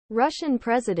Russian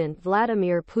President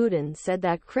Vladimir Putin said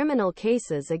that criminal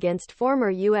cases against former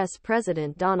U.S.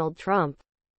 President Donald Trump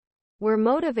were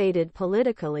motivated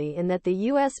politically and that the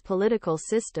U.S. political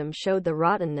system showed the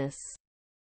rottenness.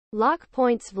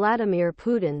 Points Vladimir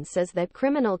Putin says that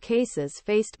criminal cases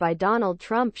faced by Donald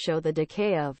Trump show the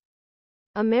decay of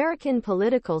American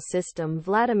political system.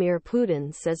 Vladimir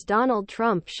Putin says Donald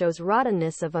Trump shows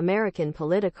rottenness of American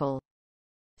political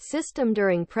system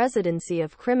during presidency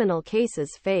of criminal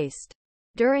cases faced.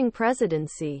 During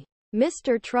presidency,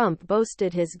 Mr. Trump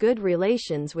boasted his good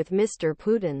relations with Mr.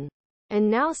 Putin, and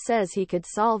now says he could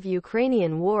solve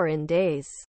Ukrainian war in days.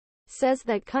 Says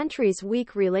that country's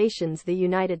weak relations the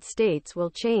United States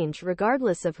will change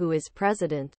regardless of who is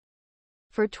president.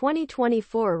 For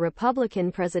 2024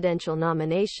 Republican presidential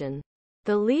nomination,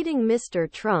 the leading Mr.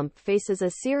 Trump faces a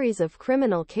series of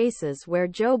criminal cases where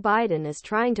Joe Biden is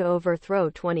trying to overthrow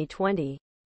 2020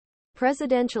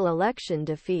 presidential election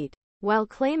defeat, while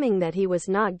claiming that he was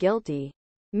not guilty.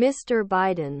 Mr.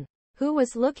 Biden, who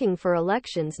was looking for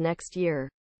elections next year,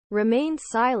 remained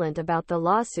silent about the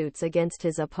lawsuits against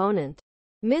his opponent.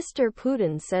 Mr.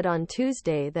 Putin said on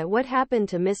Tuesday that what happened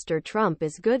to Mr. Trump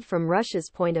is good from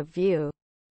Russia's point of view.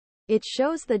 It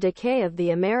shows the decay of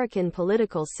the American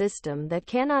political system that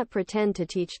cannot pretend to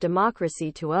teach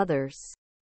democracy to others.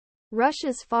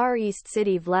 Russia's Far East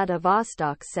City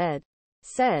Vladivostok said,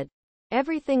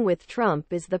 everything with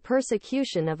Trump is the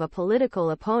persecution of a political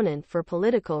opponent for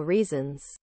political reasons.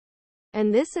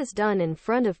 And this is done in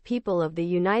front of people of the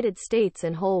United States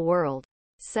and whole world.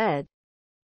 Said.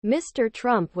 Mr.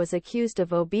 Trump was accused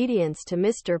of obedience to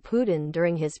Mr. Putin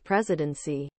during his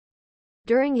presidency.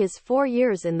 During his 4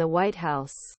 years in the White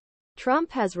House,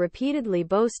 Trump has repeatedly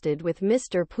boasted with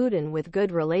Mr. Putin with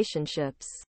good relationships.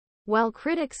 While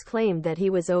critics claimed that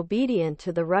he was obedient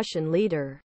to the Russian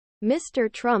leader,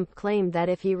 Mr. Trump claimed that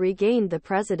if he regained the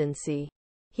presidency,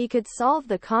 he could solve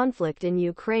the conflict in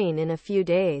Ukraine in a few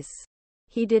days.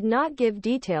 He did not give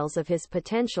details of his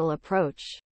potential approach.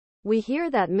 We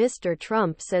hear that Mr.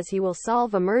 Trump says he will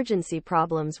solve emergency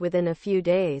problems within a few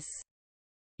days,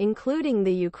 including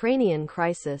the Ukrainian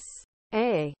crisis.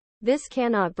 This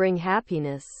cannot bring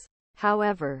happiness.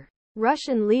 However,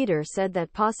 Russian leader said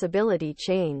that possibility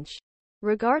change.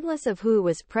 Regardless of who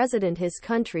was president, his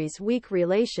country's weak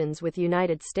relations with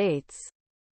United States,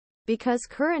 because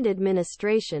current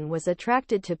administration was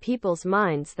attracted to people's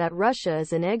minds that Russia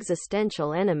is an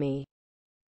existential enemy.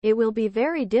 It will be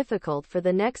very difficult for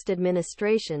the next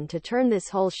administration to turn this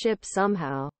whole ship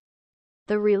somehow.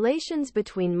 The relations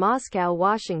between Moscow and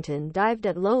Washington dived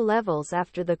at low levels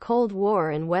after the Cold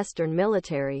War and Western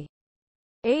military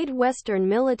aid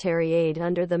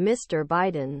under the Mr.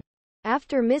 Biden.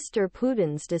 After Mr.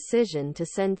 Putin's decision to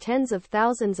send tens of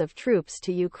thousands of troops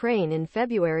to Ukraine in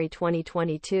February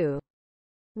 2022.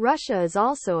 Russia is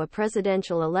also a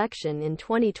presidential election in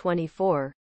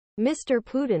 2024. Mr.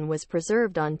 Putin was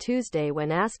preserved on Tuesday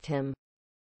when asked him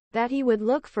that he would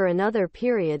look for another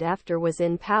period after was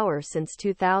in power since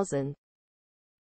 2000.